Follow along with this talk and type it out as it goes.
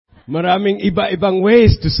Maraming iba-ibang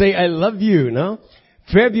ways to say I love you, no?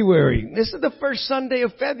 February. This is the first Sunday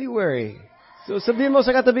of February. So sabihin mo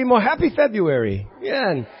sa katabi mo, Happy February.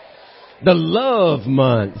 Yan. The love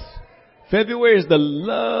month. February is the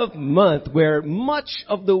love month where much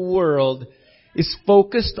of the world is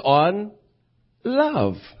focused on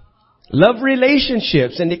love. Love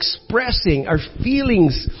relationships and expressing our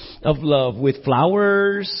feelings of love with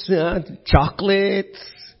flowers, chocolates,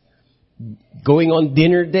 going on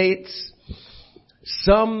dinner dates.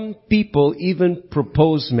 Some people even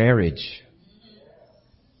propose marriage.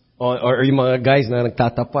 Or yung mga guys na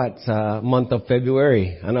nagtatapat sa month of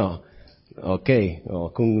February. Ano? Okay.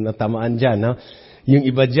 Kung natamaan dyan, no? Yung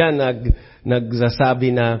iba dyan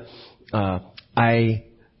nagsasabi na, I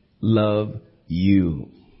love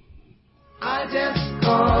you. I just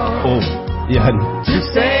called Oh, yan. to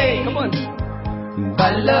say, Come on.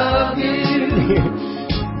 I love you.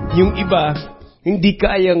 Yung iba, hindi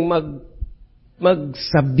kayang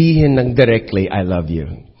magsabihin ng directly, I love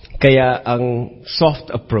you. Kaya ang soft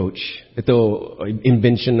approach, ito,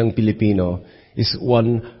 invention ng Pilipino, is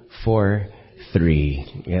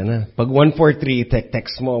 1-4-3. Yan na. Pag 1-4-3,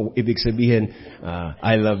 text mo, ibig sabihin,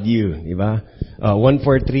 I love you. Diba?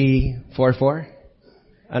 1-4-3-4-4?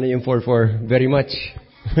 Ano yung 4-4? Very much.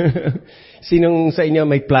 Sinong sa inyo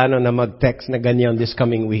may plano na mag-text na ganyan this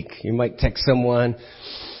coming week? You might text someone.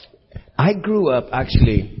 I grew up,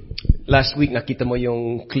 actually, last week nakita mo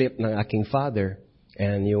yung clip ng aking father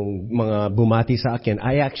and yung mga bumati sa akin.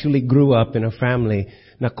 I actually grew up in a family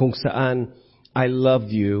na kung saan I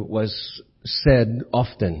love you was said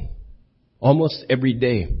often, almost every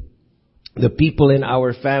day. The people in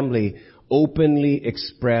our family openly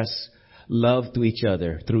express love to each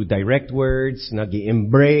other through direct words,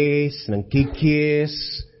 nag-i-embrace, nang-kikiss,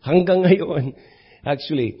 hanggang ngayon,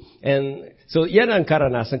 actually. And so, yan ang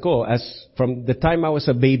karanasan ko as from the time I was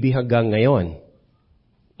a baby hanggang ngayon.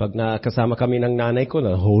 Pag nakasama kami ng nanay ko,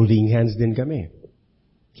 na holding hands din kami.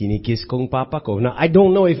 Kinikiss kong papa ko. Now, I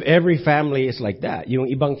don't know if every family is like that. Yung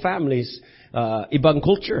ibang families, ibang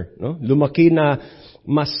culture, no? Lumaki na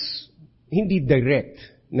mas hindi direct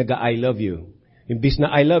I love you. Imbis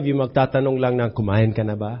na I love you, magtatanong lang na kumain ka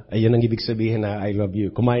na ba? Ayun ang ibig sabihin na I love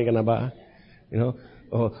you. Kumain ka na ba? You know?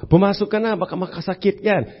 Pumasok ka na, baka makasakit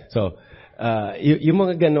yan. So, yung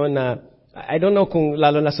mga ganon na, I don't know kung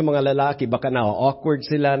lalo na sa mga lalaki, baka na awkward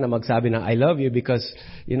sila na magsabi ng I love you because,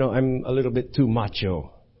 I'm a little bit too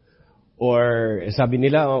macho. Or sabi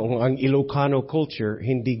nila, ang Ilocano culture,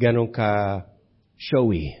 hindi ganon ka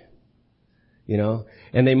showy.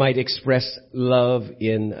 And they might express love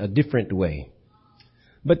in a different way.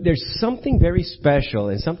 But there's something very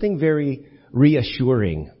special and something very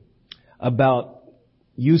reassuring about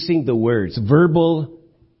using the words, verbal,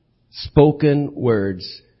 spoken words,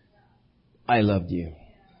 I loved you.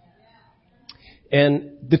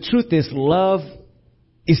 And the truth is, love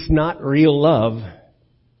is not real love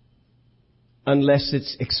unless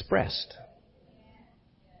it's expressed.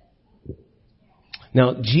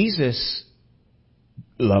 Now, Jesus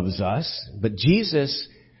loves us, but Jesus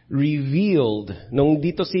revealed, nung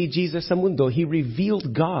dito si Jesus sa mundo, He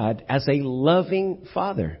revealed God as a loving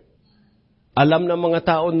Father. Alam ng mga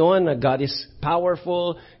tao noon na God is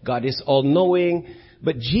powerful, God is all-knowing,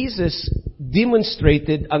 but Jesus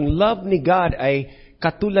demonstrated ang love ni God ay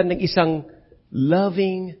katulad ng isang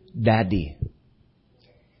loving daddy.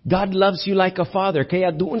 God loves you like a father.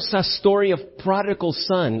 Kaya doon sa story of prodigal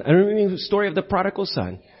son, ano yung story of the prodigal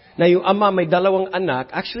son? Na yung ama may dalawang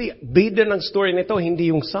anak, actually, bida ng story nito,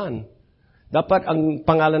 hindi yung son. Dapat ang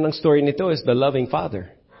pangalan ng story nito is the loving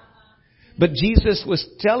father. But Jesus was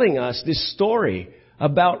telling us this story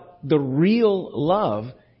about the real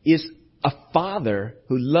love is a father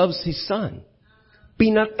who loves his son.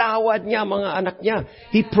 Pinatawad niya mga anak niya.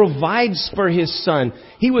 He provides for his son.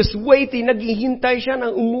 He was waiting, naghihintay siya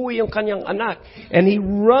nang umuwi yung kanyang anak. And he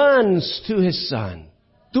runs to his son.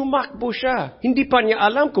 Tumakbo siya. Hindi pa niya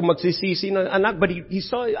alam kung magsisisi ng anak, but he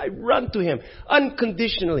saw it. I run to him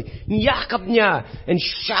unconditionally. Niyakap niya and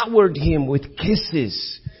showered him with kisses.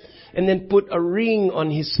 And then put a ring on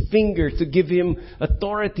his finger to give him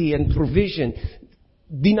authority and provision.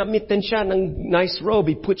 Dinamitan siya ng nice robe.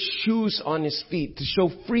 He put shoes on his feet to show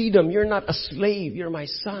freedom. You're not a slave. You're my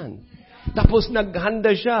son. Tapos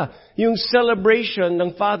naghanda siya. Yung celebration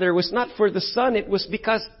ng father was not for the son. It was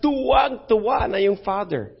because tuwang-tuwa na yung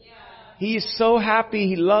father. He is so happy.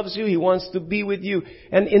 He loves you. He wants to be with you.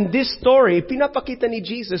 And in this story, pinapakita ni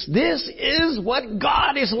Jesus, this is what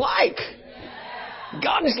God is like.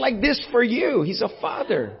 God is like this for you. He's a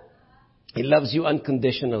father. He loves you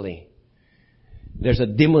unconditionally. There's a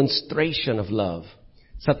demonstration of love.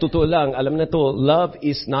 Sa totoo lang, alam na to, love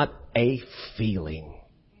is not a feeling.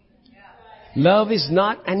 Love is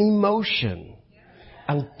not an emotion.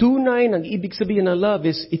 Ang tunay ng ibig sabihin ng love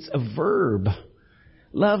is, it's a verb.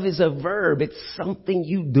 Love is a verb. It's something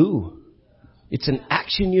you do. It's an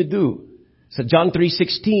action you do. Sa John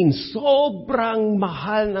 3:16, sobrang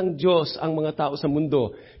mahal ng Diyos ang mga tao sa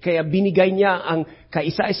mundo. Kaya binigay niya ang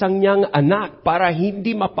kaisa-isang niyang anak para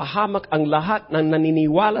hindi mapahamak ang lahat ng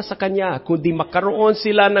naniniwala sa Kanya, kundi makaroon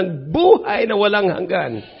sila ng buhay na walang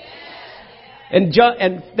hanggan. And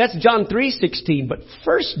that's John 3:16, but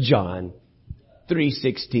 1 John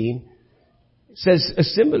 3:16 says a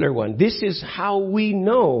similar one. This is how we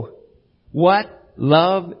know what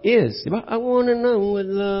love is. Diba? I want to know what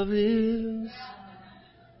love is.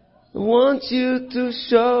 I want you to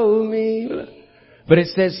show me. But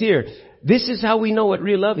it says here, this is how we know what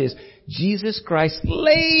real love is. Jesus Christ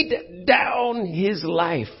laid down His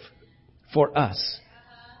life for us.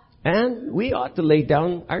 And we ought to lay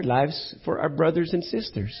down our lives for our brothers and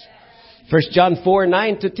sisters. 1 John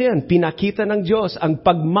 4:9-10, pinakita ng Diyos ang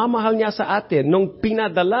pagmamahal niya sa atin nung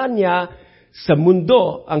pinadala niya sa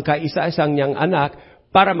mundo ang kaisa-isang niyang anak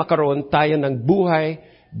para makaroon tayo ng buhay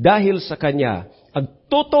dahil sa Kanya. Ang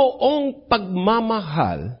totoong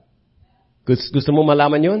pagmamahal, gusto mo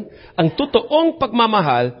malaman yun? Ang totoong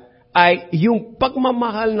pagmamahal ay yung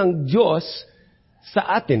pagmamahal ng Diyos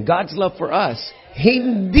sa atin, God's love for us.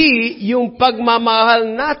 Hindi yung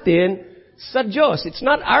pagmamahal natin sa Diyos. It's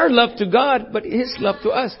not our love to God, but His love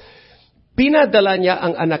to us. Pinadala niya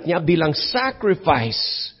ang anak niya bilang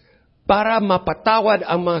sacrifice para mapatawad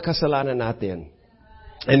ang mga kasalanan natin.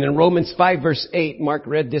 And in Romans 5:8, Mark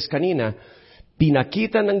read this kanina,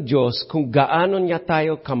 pinakita ng Diyos kung gaano niya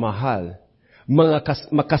tayo kamahal.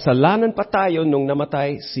 Makasalanan pa tayo nung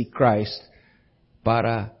namatay si Christ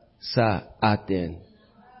para sa atin.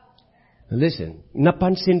 Listen,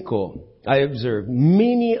 napansin ko, I observe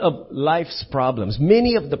many of life's problems,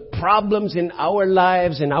 many of the problems in our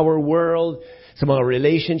lives, in our world, sa mga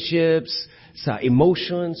relationships, sa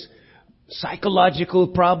emotions, psychological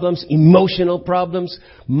problems, emotional problems,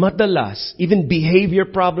 madalas, even behavior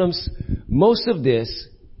problems, most of this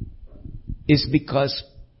is because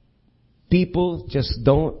people just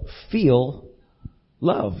don't feel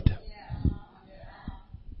loved.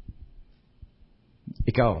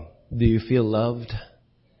 Ikaw, do you feel loved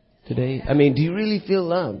today? I mean, do you really feel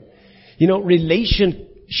loved? You know,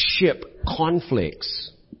 relationship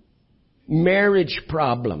conflicts, marriage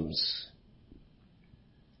problems,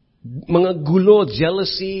 mga gulo,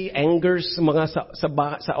 jealousy, angers, mga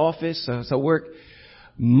sa office, sa work,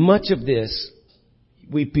 much of this,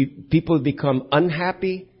 people become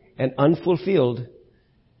unhappy and unfulfilled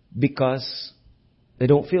because they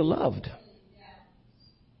don't feel loved.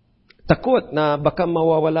 Takot na baka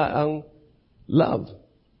mawawala ang love.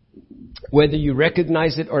 Whether you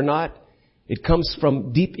recognize it or not, it comes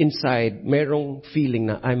from deep inside, merong feeling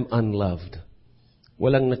na I'm unloved.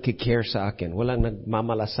 Walang nakikare sa akin. Walang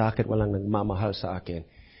nagmamalasakit. Walang nagmamahal sa akin.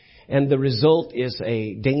 And the result is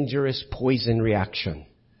a dangerous poison reaction.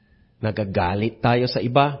 Nagagalit tayo sa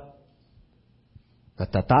iba.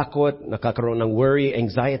 Natatakot. Nakakaroon ng worry,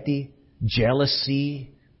 anxiety,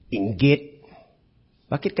 jealousy, inggit.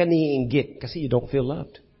 Bakit ka niinggit? Kasi you don't feel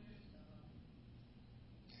loved.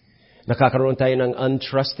 Nakakaroon tayo ng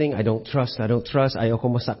untrusting. I don't trust. Ayoko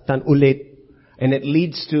masaktan ulit. And it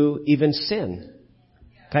leads to even sin.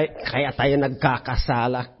 Kaya tayo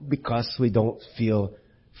nagkakasala because we don't feel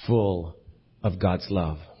full of God's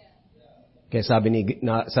love. Kaya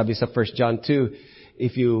sabi sa 1 John 2,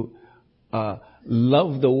 if you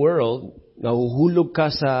love the world, nahuhulog ka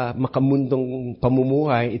sa makamundong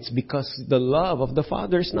pamumuhay, it's because the love of the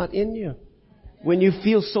Father is not in you. When you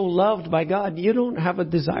feel so loved by God, you don't have a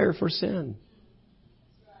desire for sin.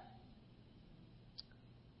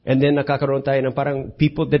 And then nakakaroon tayo ng parang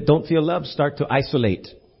people that don't feel love start to isolate.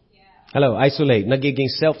 Isolate. Nagiging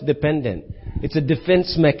self-dependent. It's a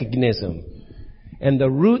defense mechanism. And the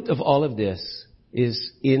root of all of this is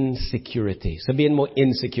insecurity. Sabihin mo,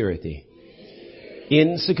 insecurity.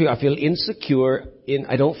 Insecure. I feel insecure.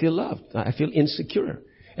 I don't feel loved. I feel insecure.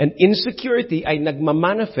 And insecurity ay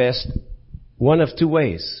nagmamanifest one of two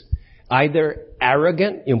ways. Either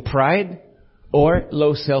arrogant, yung pride, or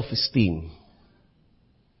low self-esteem.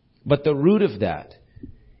 But the root of that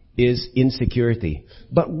is insecurity.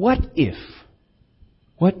 But what if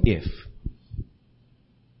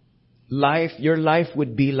your life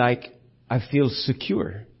would be like, I feel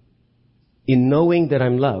secure in knowing that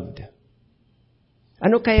I'm loved?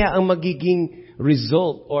 Ano kaya ang magiging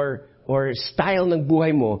result or style ng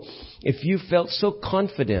buhay mo if you felt so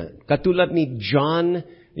confident? Katulad ni John,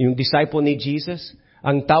 yung disciple ni Jesus,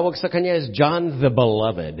 ang tawag sa kanya is John the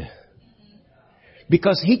Beloved.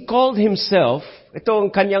 Because He called Himself, ito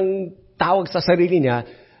ang kanyang tawag sa sarili niya,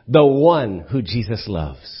 the one who Jesus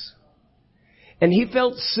loves. And He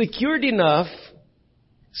felt secured enough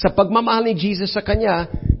sa pagmamahal ni Jesus sa kanya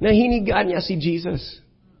na hinigaan niya si Jesus.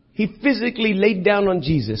 He physically laid down on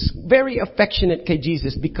Jesus, very affectionate kay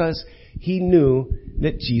Jesus because He knew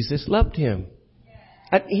that Jesus loved him.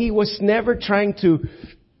 And He was never trying to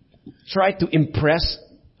impress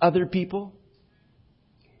other people.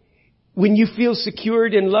 When you feel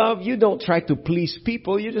secured in love, you don't try to please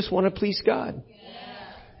people. You just want to please God.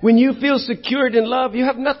 When you feel secured in love, you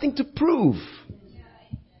have nothing to prove.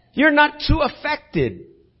 You're not too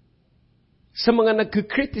affected sa mga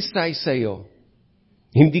nagkukriticize sa'yo.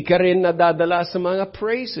 Hindi ka rin nadadala sa mga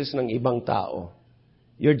praises ng ibang tao.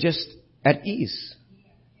 You're just at ease.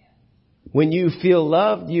 When you feel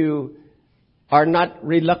loved, you are not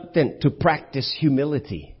reluctant to practice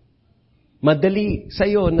humility. Madali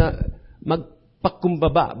sa'yo na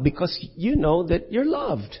magpakumbaba because you know that you're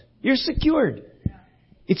loved. You're secured.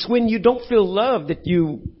 It's when you don't feel loved that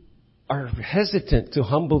you are hesitant to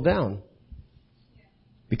humble down.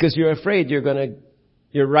 Because you're afraid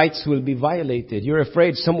your rights will be violated. You're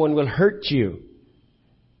afraid someone will hurt you.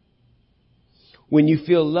 When you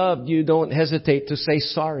feel loved, you don't hesitate to say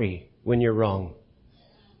sorry when you're wrong.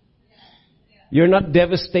 You're not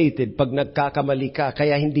devastated pag nagkakamali ka,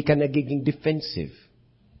 kaya hindi ka nagiging defensive.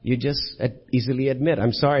 You just easily admit,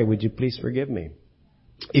 I'm sorry, would you please forgive me?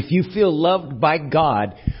 If you feel loved by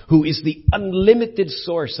God, who is the unlimited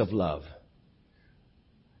source of love,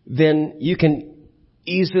 then you can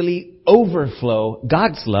easily overflow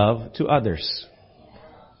God's love to others.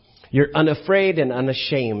 You're unafraid and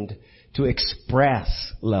unashamed to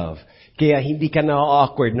express love. Kaya hindi ka na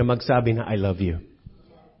awkward na magsabi na I love you.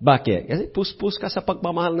 Bakit? Kasi puspus ka sa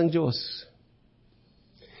pagmamahal ng Diyos.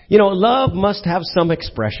 You know, love must have some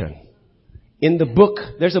expression. In the book,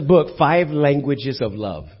 there's a book, 5 Languages of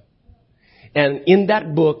Love. And in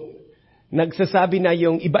that book, nagsasabi na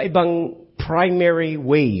yung iba-ibang primary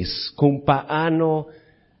ways kung paano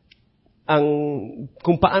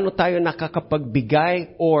tayo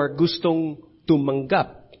nakakapagbigay or gustong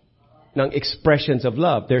tumanggap ng expressions of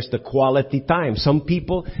love. There's the quality time. Some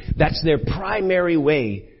people, that's their primary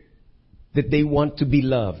way that they want to be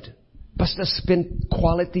loved. Basta spend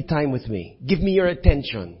quality time with me. Give me your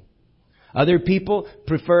attention. Other people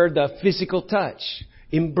prefer the physical touch,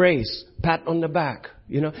 embrace, pat on the back.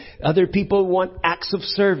 You know, other people want acts of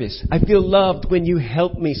service. I feel loved when you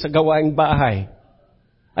help me sa gawaing bahay.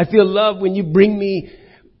 I feel loved when you bring me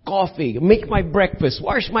coffee, make my breakfast,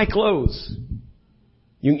 wash my clothes.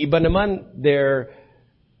 Yung iba naman, their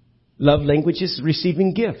love language is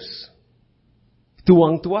receiving gifts.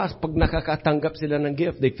 Tuwang-tuwa pag nakakatanggap sila ng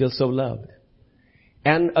gift, they feel so loved.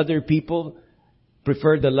 And other people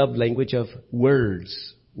prefer the love language of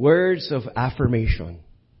words of affirmation.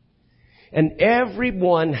 And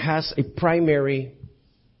everyone has a primary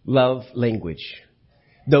love language.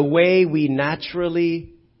 The way we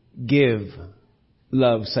naturally give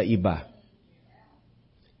love sa iba.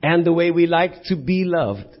 And the way we like to be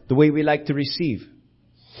loved, the way we like to receive.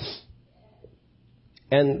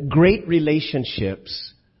 And great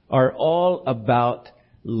relationships are all about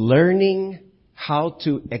learning how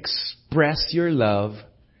to express your love.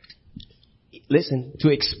 Listen, to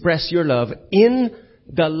express your love in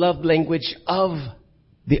the love language of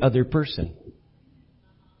the other person.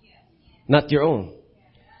 Not your own.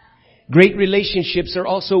 Great relationships are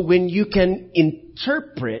also when you can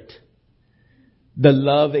interpret the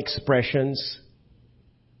love expressions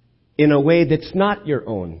in a way that's not your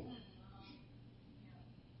own.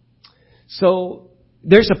 So,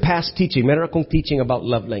 there's a past teaching. Meron akong teaching about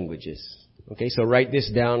love languages. Okay, so write this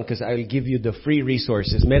down because I'll give you the free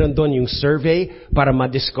resources. Meron doon yung survey para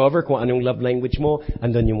ma-discover kung anong love language mo.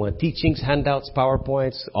 Andun yung mga teachings, handouts,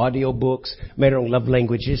 PowerPoints, audio books. Merong love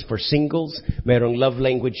languages for singles. Merong love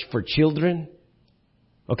language for children.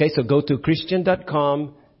 Okay, so go to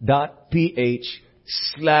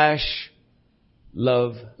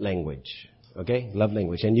christian.com.ph/love language. Okay, love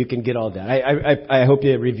language. And you can get all that. I hope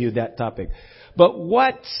you review that topic. But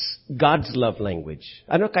what's God's love language?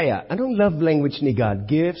 Ano kaya? Anong love language ni God?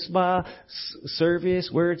 Gifts ba? Service?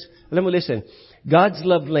 Words? Alam mo, listen. God's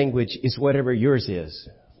love language is whatever yours is.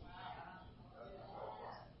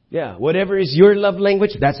 Yeah, whatever is your love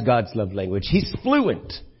language, that's God's love language. He's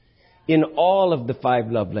fluent in all of the 5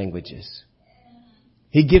 love languages.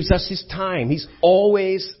 He gives us His time. He's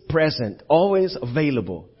always present, always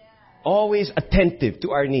available, always attentive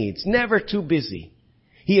to our needs, never too busy.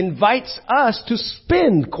 He invites us to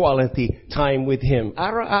spend quality time with Him.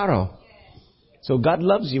 Araw-araw. So God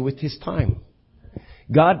loves you with His time.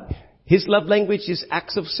 God His love language is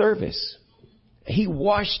acts of service. He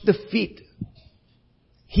washed the feet.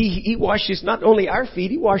 He washes not only our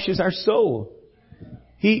feet, He washes our soul.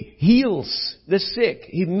 He heals the sick.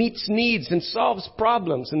 He meets needs and solves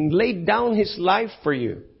problems and laid down His life for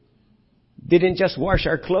you. Didn't just wash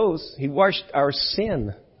our clothes. He washed our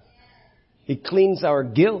sin. He cleans our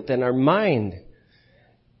guilt and our mind.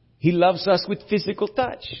 He loves us with physical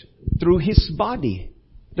touch through His body,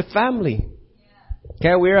 the family.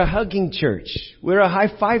 Okay, we're a hugging church. We're a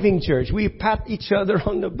high-fiving church. We pat each other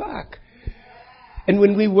on the back. And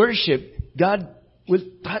when we worship, God will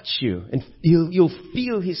touch you and you'll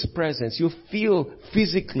feel His presence. You'll feel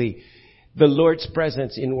physically the Lord's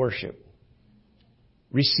presence in worship.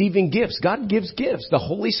 Receiving gifts. God gives gifts. The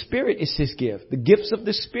Holy Spirit is His gift. The gifts of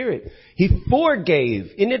the Spirit. He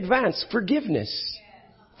forgave in advance forgiveness.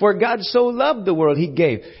 For God so loved the world, He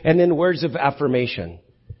gave. And then words of affirmation.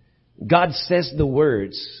 God says the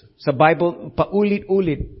words. Sa Bible,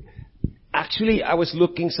 paulit-ulit. Actually, I was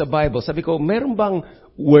looking sa Bible. Sabi ko, meron bang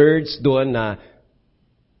words doon na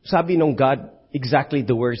sabi ng God exactly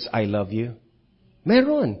the words, I love you?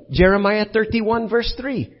 Meron. Jeremiah 31 verse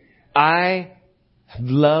 3. I have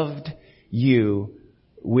loved you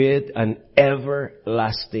with an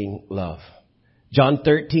everlasting love. John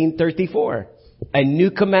 13:34. A new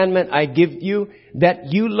commandment I give you,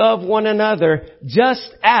 that you love one another just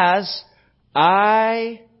as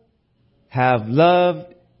I have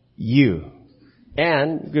loved you.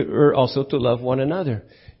 And we're also to love one another.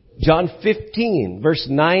 John 15, verse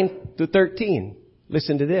 9 to 13.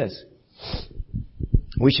 Listen to this.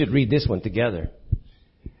 We should read this one together.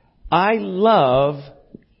 I love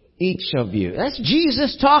each of you. That's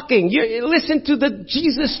Jesus talking. You listen to the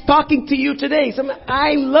Jesus talking to you today.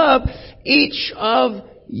 I love each of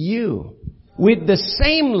you with the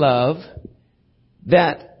same love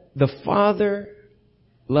that the Father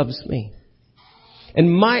loves me.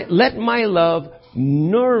 And let my love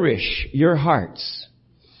nourish your hearts.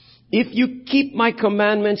 If you keep my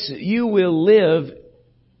commandments, you will live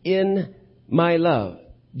in my love,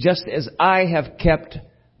 just as I have kept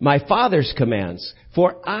my Father's commands.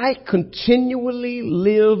 For I continually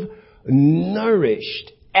live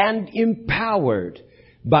nourished and empowered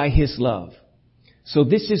by His love. So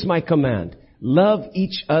this is my command. Love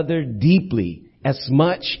each other deeply as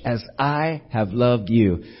much as I have loved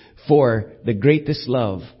you. For the greatest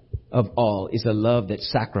love of all is a love that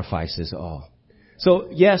sacrifices all. So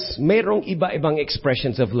yes, mayroong iba-ibang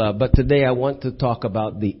expressions of love, but today I want to talk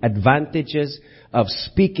about the advantages of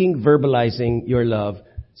speaking, verbalizing your love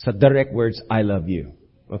sa direct words, I love you.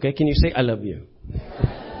 Okay, can you say, I love you?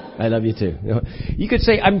 I love you too. You could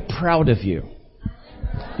say, I'm proud of you.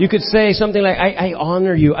 You could say something like, I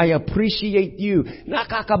honor you. I appreciate you.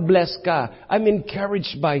 Nakaka-bless ka. I'm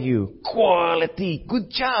encouraged by you. Quality. Good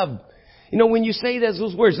job. You know, when you say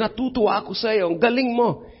those words, natutuwa ako sa'yo, ang galing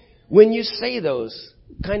mo. When you say those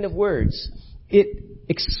kind of words, it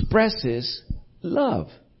expresses love.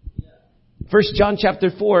 1 John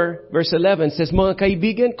chapter 4, verse 11 says, mga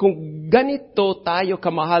kaibigan, kung ganito tayo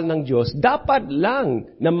kamahal ng Diyos, dapat lang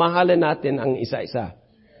na mahalan natin ang isa-isa.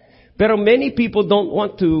 Pero many people don't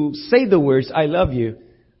want to say the words, I love you.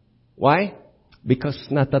 Why? Because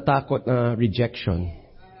natatakot na rejection.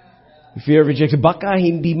 Fear of rejection. Baka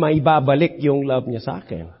hindi maibabalik yung love niya sa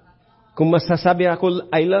akin. Kung masasabi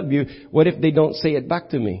ako, I love you, what if they don't say it back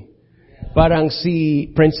to me? Parang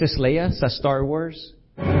si Princess Leia sa Star Wars.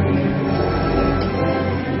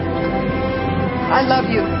 I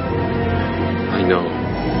love you. I know.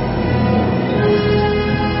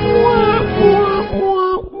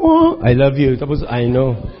 I love you. Tapos, I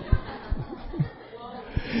know.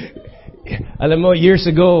 Alam mo, years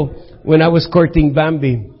ago, when I was courting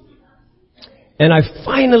Bambi, and I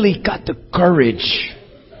finally got the courage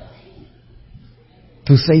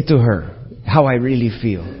to say to her how I really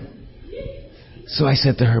feel. So I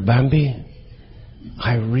said to her, Bambi,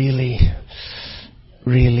 I really,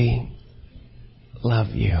 really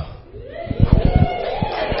love you.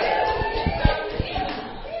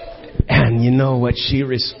 And you know what she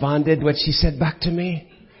responded, what she said back to me?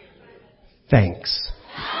 Thanks.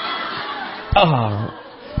 Oh,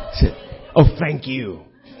 thank you.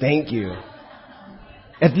 Thank you.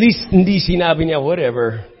 At least hindi sinabi niya,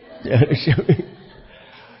 whatever.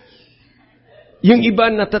 Yung iba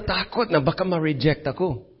natatakot na baka ma-reject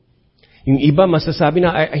ako. Yung iba masasabi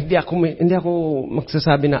na, hindi ako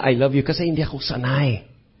magsasabi na I love you kasi hindi ako sanay.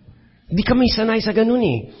 Hindi kami sanay sa ganun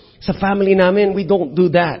eh. Sa family namin, we don't do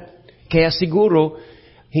that. Kaya siguro,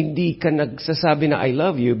 hindi ka nagsasabi na I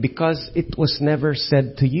love you because it was never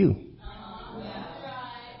said to you.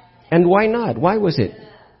 And why not? Why was it?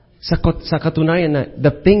 Sa katunayan na,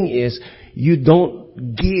 the thing is, you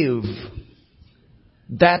don't give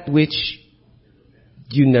that which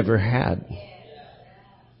you never had.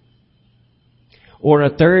 Or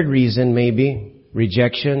a third reason, maybe,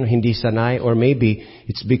 rejection, hindi sanay, or maybe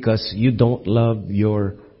it's because you don't love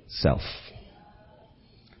yourself.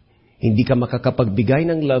 Hindi ka makakapagbigay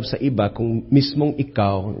ng love sa iba kung mismong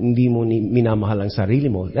ikaw hindi mo minamahal ang sarili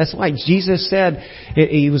mo. That's why Jesus said,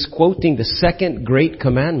 he was quoting the second great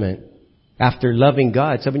commandment after loving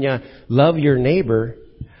God. Sabi niya, love your neighbor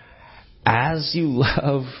as you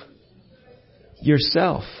love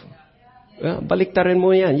yourself. Well, baliktarin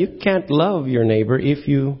mo yan. You can't love your neighbor if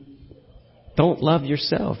you don't love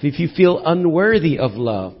yourself. If you feel unworthy of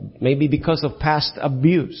love, maybe because of past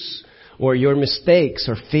abuse, or your mistakes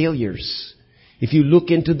or failures. If you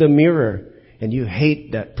look into the mirror and you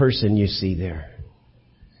hate that person you see there.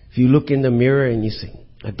 If you look in the mirror and you say,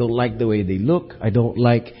 I don't like the way they look. I don't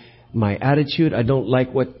like my attitude. I don't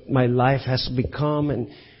like what my life has become. And,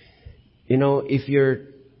 if you're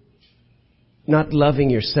not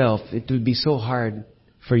loving yourself, it would be so hard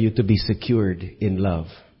for you to be secured in love.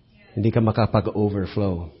 Hindi ka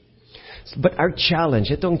makapag-overflow. But our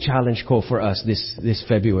challenge, itong challenge ko for us this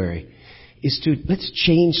February, is to, let's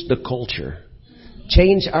change the culture.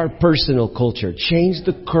 Change our personal culture. Change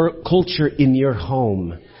the culture in your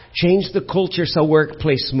home. Change the culture sa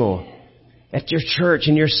workplace mo. At your church,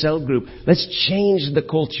 in your cell group. Let's change the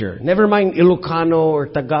culture. Never mind Ilocano or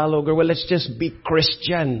Tagalog or let's just be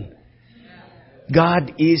Christian.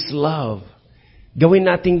 God is love. Gawin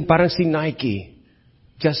natin parang si Nike.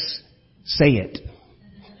 Just say it.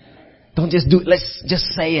 Don't just do it. Let's just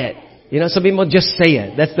say it. Sabi mo, just say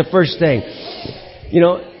it. That's the first thing.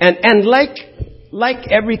 And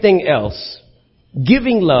like everything else,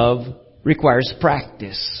 giving love requires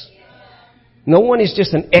practice. No one is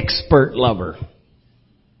just an expert lover.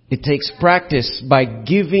 It takes practice by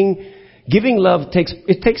giving love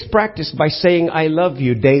takes practice by saying I love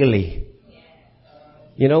you daily.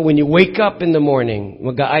 When you wake up in the morning,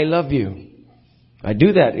 I love you. I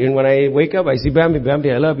do that. And when I wake up, I say,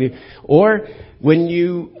 Bambi, I love you. Or when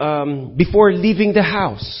you, before leaving the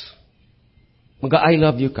house, I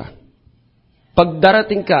love you ka. Pag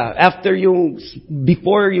darating ka,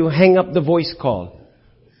 before you hang up the voice call,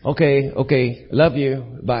 okay, love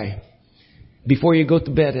you, bye. Before you go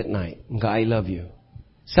to bed at night, I love you.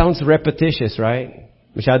 Sounds repetitious, right?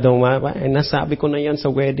 Masyadong nasabi ko na yan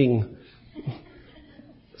sa wedding.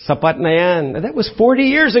 Sapat na yan. That was 40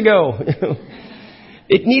 years ago.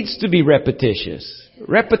 It needs to be repetitious.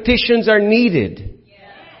 Repetitions are needed.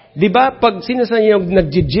 Diba, pag sinasabi yung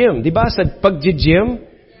nag-gym, diba sa pag-gym,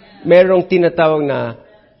 merong tinatawag na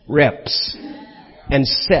reps and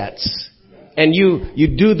sets. And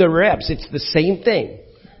you do the reps. It's the same thing.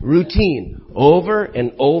 Routine. Over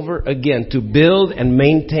and over again to build and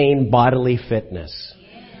maintain bodily fitness.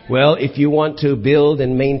 Well, if you want to build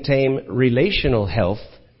and maintain relational health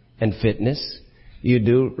and fitness, you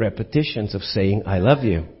do repetitions of saying, I love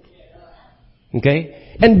you.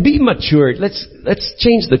 Okay? And be matured. Let's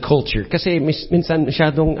change the culture. Kasi minsan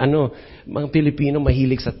masyadong mga Pilipino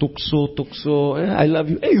mahilig sa tukso. I love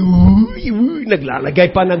you.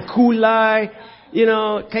 Naglalagay pa ng kulay.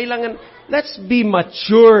 Kailangan, let's be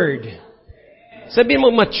matured. Sabihin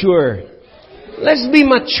mo mature. Let's be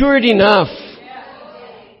matured enough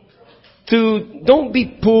to don't be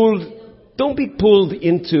pulled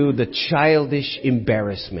into the childish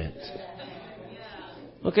embarrassment.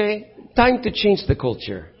 Okay? Time to change the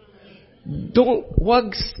culture.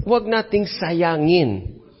 Wag nating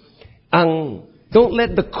sayangin don't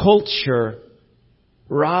let the culture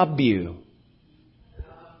rob you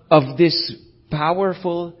of this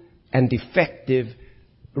powerful and effective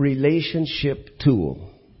relationship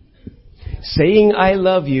tool. Saying I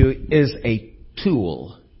love you is a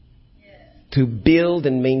tool to build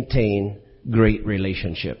and maintain great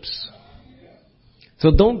relationships. So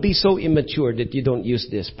don't be so immature that you don't use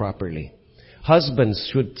this properly. Husbands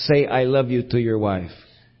should say I love you to your wife.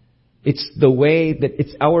 It's the way that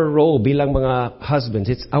it's our role bilang mga husbands.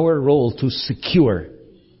 It's our role to secure,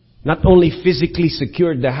 not only physically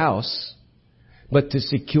secure the house, but to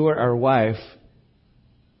secure our wife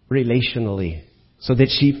relationally, so that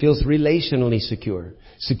she feels relationally secure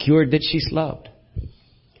that she's loved.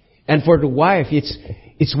 And for the wife,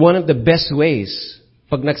 it's one of the best ways.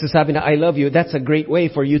 Pag nagsasabi na I love you, that's a great way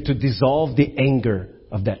for you to dissolve the anger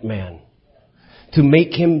of that man. To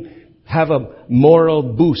make him have a moral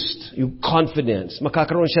boost, yung confidence.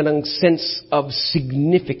 Makakaroon siya ng sense of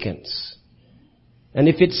significance. And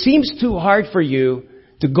if it seems too hard for you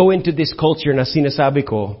to go into this culture na sinasabi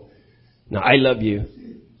ko, na I love you,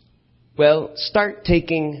 well, start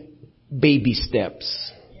taking baby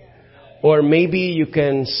steps. Or maybe you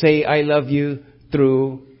can say I love you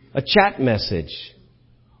through a chat message.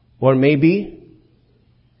 Or maybe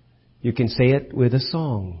you can say it with a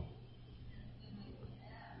song.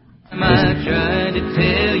 I tried to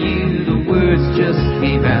tell you, the words just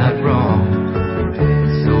came out wrong.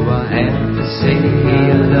 So I have to say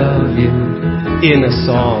I love you in a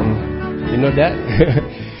song. You know that?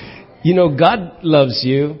 You know, God loves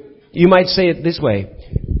you. You might say it this way.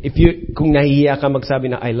 Kung nahihiya ka magsabi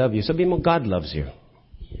na I love you, sabi mo God loves you.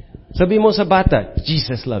 Sabi mo sa bata,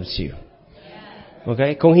 Jesus loves you.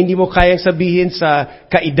 Okay? Kung hindi mo kayang sabihin sa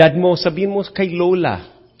kaedad mo, sabihin mo kay Lola,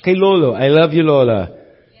 kay Lolo, I love you, Lola.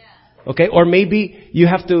 Okay? Or maybe you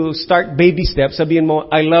have to start baby steps. Sabihin mo,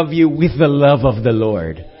 I love you with the love of the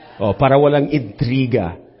Lord. Oh, para walang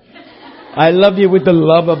intriga. I love you with the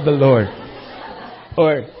love of the Lord.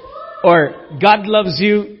 Or God loves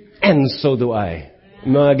you and so do I.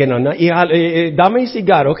 Mga ganon. Dama yung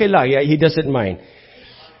sigar, okay lang. Yeah, he doesn't mind.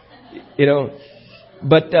 You know,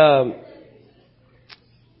 but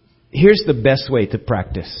here's the best way to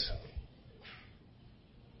practice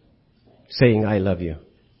saying I love you.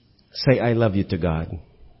 Say I love you to God.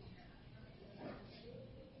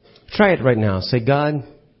 Try it right now. Say, God,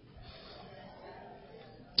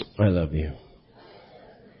 I love you.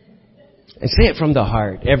 And say it from the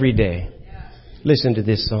heart every day. Listen to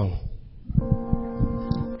this song.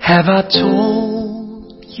 Have I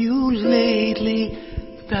told you lately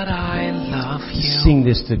that I love you? Sing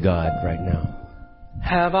this to God right now.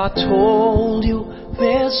 Have I told you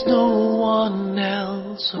there's no one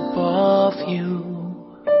else above you?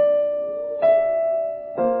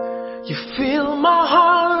 You fill my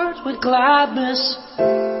heart with gladness,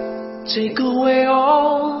 take away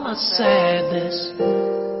all my sadness,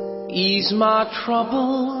 ease my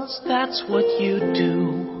troubles, that's what you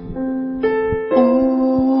do.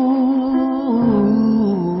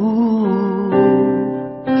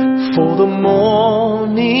 For the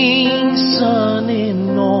morning sun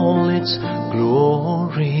in all its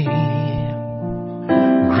glory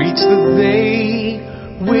greets the day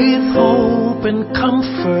with hope and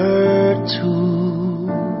comfort too.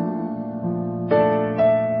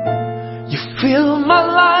 You fill my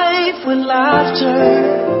life with laughter,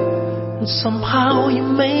 and somehow you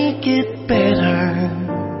make it better.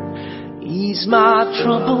 Ease my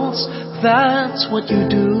troubles, that's what you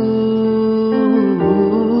do.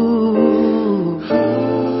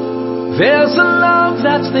 There's a love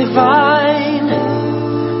that's divine,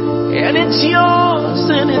 and it's yours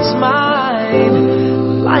and it's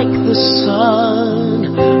mine, like the sun.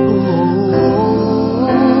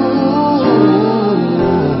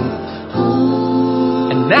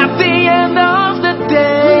 And at the end of the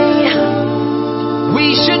day,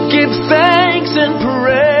 we should give thanks and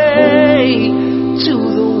pray to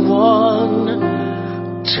the one,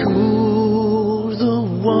 to the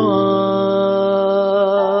one.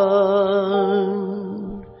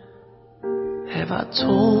 Have I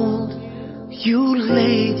told you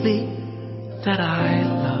lately that I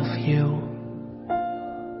love you?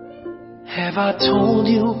 Have I told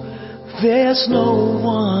you there's no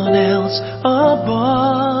one else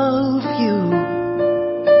above you?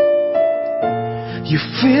 You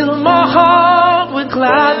fill my heart with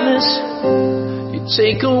gladness, you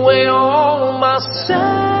take away all my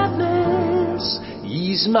sadness,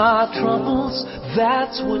 ease my troubles,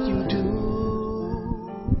 that's what you do.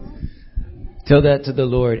 Tell that to the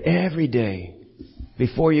Lord every day.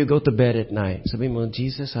 Before you go to bed at night, sabi mo,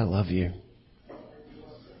 Jesus, I love you.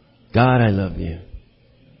 God, I love you.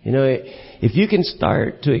 You know, if you can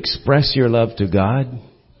start to express your love to God,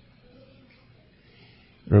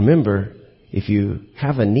 remember, if you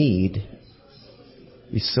have a need,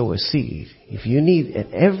 you sow a seed. If you need,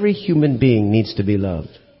 every human being needs to be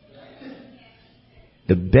loved.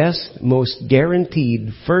 The best, most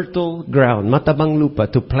guaranteed, fertile ground, matabang lupa,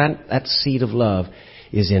 to plant that seed of love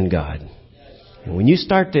is in God. And when you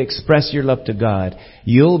start to express your love to God,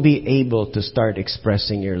 you'll be able to start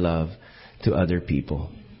expressing your love to other people.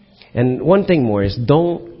 And one thing more is,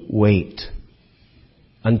 don't wait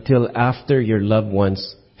until after your loved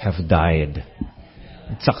ones have died.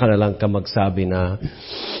 At saka na lang ka magsabi na,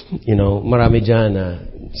 you know, marami dyan na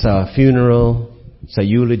sa funeral, sa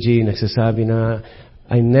eulogy, nagsasabi na,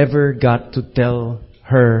 I never got to tell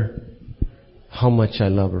her how much I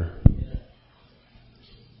love her.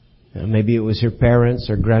 Maybe it was your parents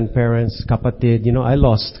or grandparents, kapatid. You know, I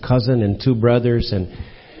lost cousin and 2 brothers, and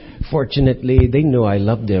fortunately, they knew I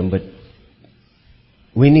loved them. But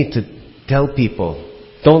we need to tell people,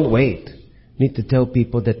 don't wait. We need to tell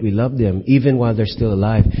people that we love them, even while they're still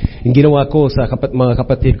alive. Yung ginawa ko sa mga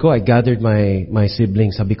kapatid ko, I gathered my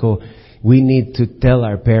siblings. Sabi ko, we need to tell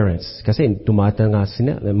our parents. Kasi tumata nga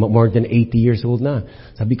sila, more than 80 years old na.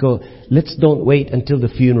 Sabi ko, let's don't wait until the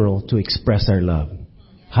funeral to express our love.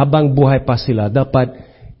 Habang buhay pa sila, dapat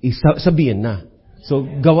sabihin na. So,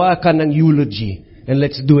 gawa ka ng eulogy. And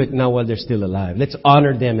let's do it now while they're still alive. Let's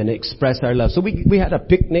honor them and express our love. So we had a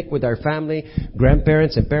picnic with our family,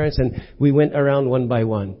 grandparents and parents, and we went around one by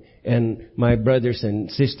one. And my brothers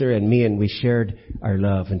and sister and me, and we shared our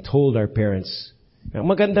love and told our parents.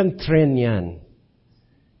 Magandang trend yan.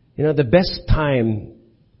 You know, the best time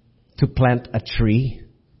to plant a tree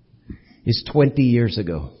is 20 years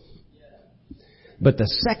ago. But the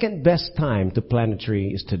second best time to plant a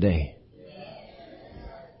tree is today.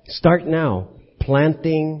 Start now.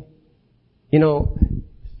 Planting, you know,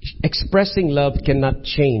 expressing love cannot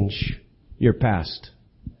change your past.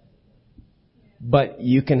 But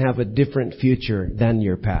you can have a different future than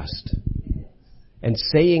your past. And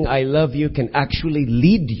saying I love you can actually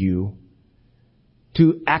lead you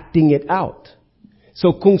to acting it out.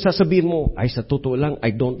 So kung sasabihin mo, ay sa totoo lang, I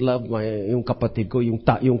don't love yung kapatid ko, yung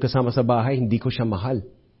kasama sa bahay, hindi ko siya mahal.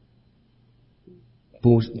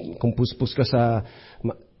 Kung puspos ka sa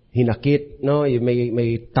hinakit, no, you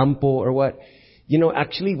may tampo or what. You know,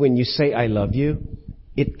 actually when you say I love you,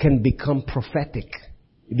 it can become prophetic.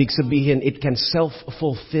 Ibig sabihin, it can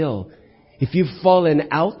self-fulfill. If you've fallen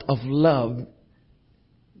out of love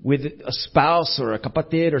with a spouse or a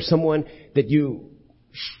kapatid or someone that you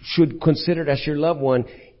should consider as your loved one,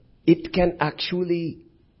 it can actually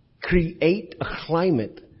create a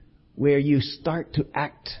climate where you start to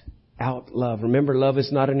act out love. Remember, love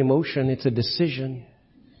is not an emotion, it's a decision.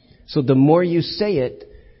 So the more you say it,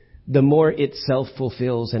 the more it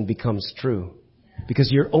self-fulfills and becomes true. Because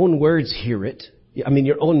your own words hear it. I mean,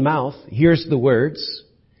 your own mouth hears the words.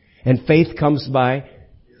 And faith comes by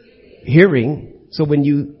hearing. So when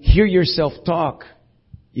you hear yourself talk,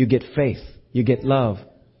 you get faith. You get love.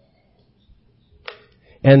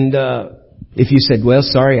 And if you said, well,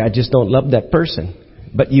 sorry, I just don't love that person.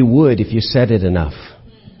 But you would if you said it enough.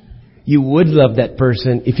 You would love that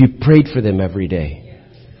person if you prayed for them every day.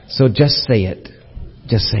 So just say it.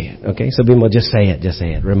 Just say it. Okay? So we will just say it. Just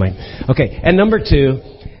say it. Remind. Okay. And number two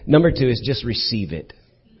is just receive it.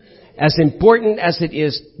 As important as it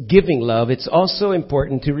is giving love, it's also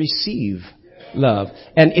important to receive love.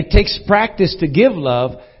 And it takes practice to give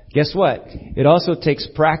love. Guess what? It also takes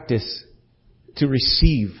practice to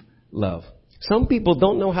receive love. Some people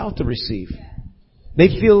don't know how to receive. They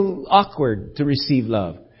feel awkward to receive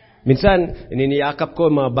love. Minsan, niniyakap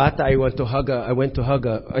ko mga bata, I went to hug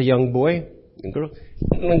a young boy, a girl,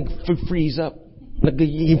 nag-freeze up.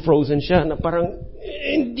 Nagiging frozen siya, na parang,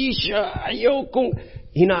 hindi siya, ayaw kong,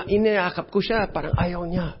 iniyakap ko siya, parang ayaw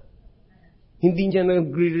niya. Hindi niya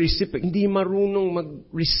nag-reciprocate, hindi marunong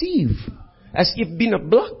mag-receive. As if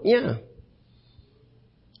binablock niya.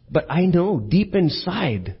 But I know, deep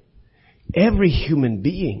inside, every human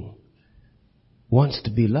being wants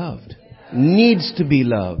to be loved. Needs to be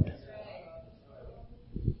loved.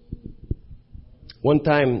 One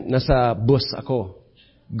time, nasa bus ako,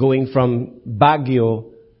 going from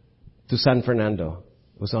Baguio to San Fernando.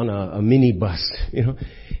 It was on a mini bus, you know.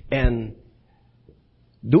 And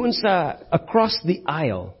doon across the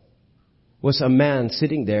aisle was a man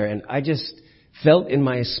sitting there, and I just felt in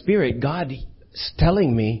my spirit, God is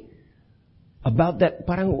telling me about that.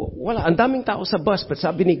 Parang wala, ang daming tao sa bus, but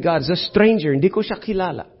sabi ni God, a stranger, hindi ko siya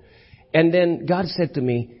kilala. And then God said to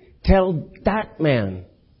me, tell that man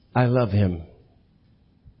I love him.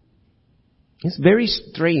 It's very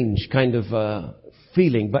strange kind of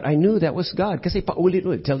feeling, but I knew that was God. Kasi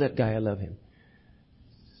paulit-ulit, tell that guy I love him.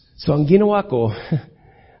 So ang ginawa ko,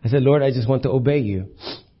 I said, Lord, I just want to obey you.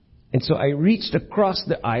 And so I reached across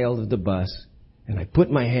the aisle of the bus, and I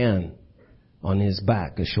put my hand on his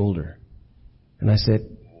back, his shoulder. And I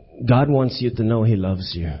said, God wants you to know He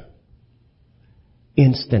loves you.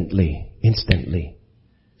 Instantly,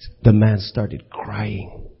 the man started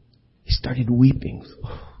crying. He started weeping.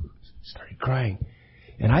 Started crying.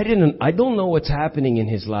 And I don't know what's happening in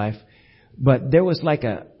his life, but there was like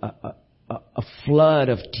a flood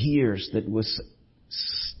of tears that was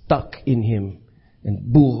stuck in him.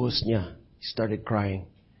 And buhos niya. He started crying.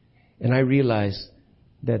 And I realized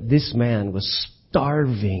that this man was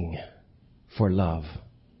starving for love.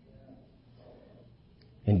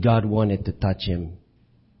 And God wanted to touch him.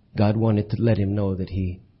 God wanted to let him know that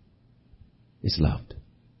he is loved.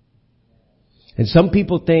 And some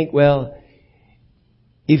people think, well,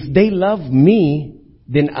 if they love me,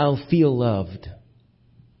 then I'll feel loved.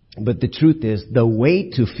 But the truth is, the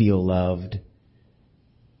way to feel loved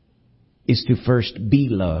is to first be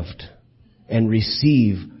loved and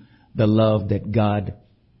receive the love that God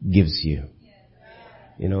gives you.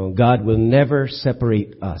 You know, God will never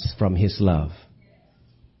separate us from His love.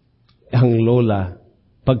 Ang lola,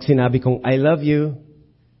 pag sinabi kong, I love you,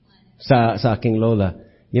 sa aking lola,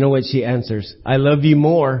 you know what she answers? I love you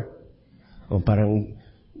more. O parang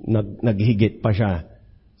naghigit pa siya.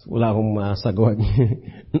 Wala akong masagot.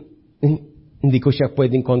 Hindi ko siya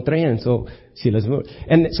pwedeng kontra yan. So,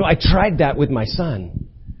 and so I tried that with my son.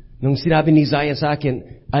 Nung sinabi ni Zion sa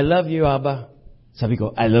akin, I love you, Abba. Sabi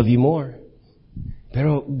ko, I love you more.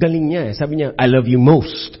 Pero galing niya eh. Sabi niya, I love you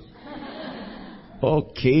most.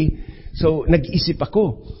 Okay. So, nag-isip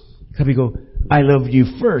ako. Sabi ko, I love you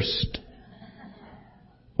first.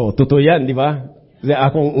 Oh, totoo yan, di ba?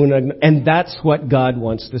 Akong unang, and that's what God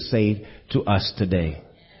wants to say to us today.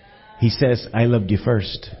 He says, I loved you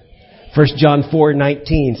first. 1 John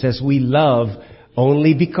 4:19 says, we love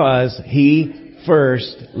only because He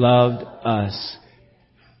first loved us.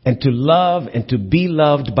 And to love and to be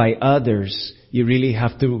loved by others, you really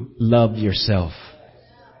have to love yourself.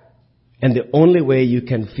 And the only way you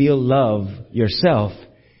can feel love yourself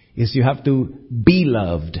is you have to be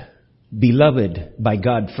loved, beloved by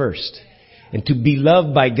God first. And to be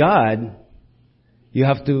loved by God, you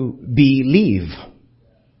have to believe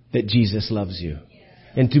that Jesus loves you.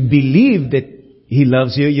 And to believe that He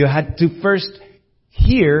loves you, you had to first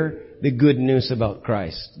hear the good news about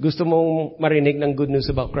Christ. Gusto mong marinig ng good news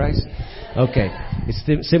about Christ? Okay. It's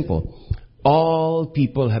simple. All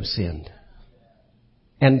people have sinned.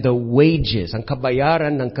 And the wages, ang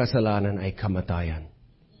kabayaran ng kasalanan ay kamatayan.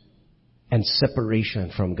 And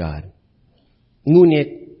separation from God.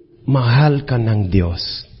 Ngunit, mahal ka ng Diyos.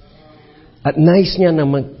 At nais niya na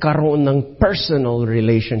magkaroon ng personal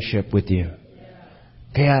relationship with you.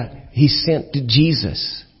 Kaya, He sent to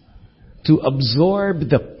Jesus to absorb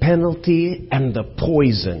the penalty and the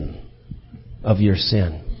poison of your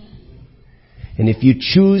sin. And if you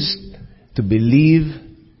choose to believe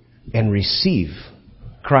and receive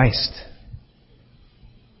Christ,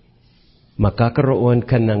 makakaroon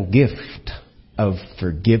ka ng gift of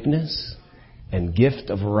forgiveness and gift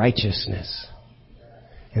of righteousness.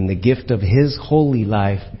 And the gift of His holy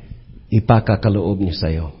life, ipakakaloob niya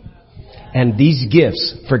sa'yo. And these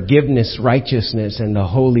gifts, forgiveness, righteousness, and the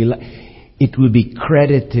holy life, it will be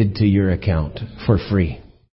credited to your account for free.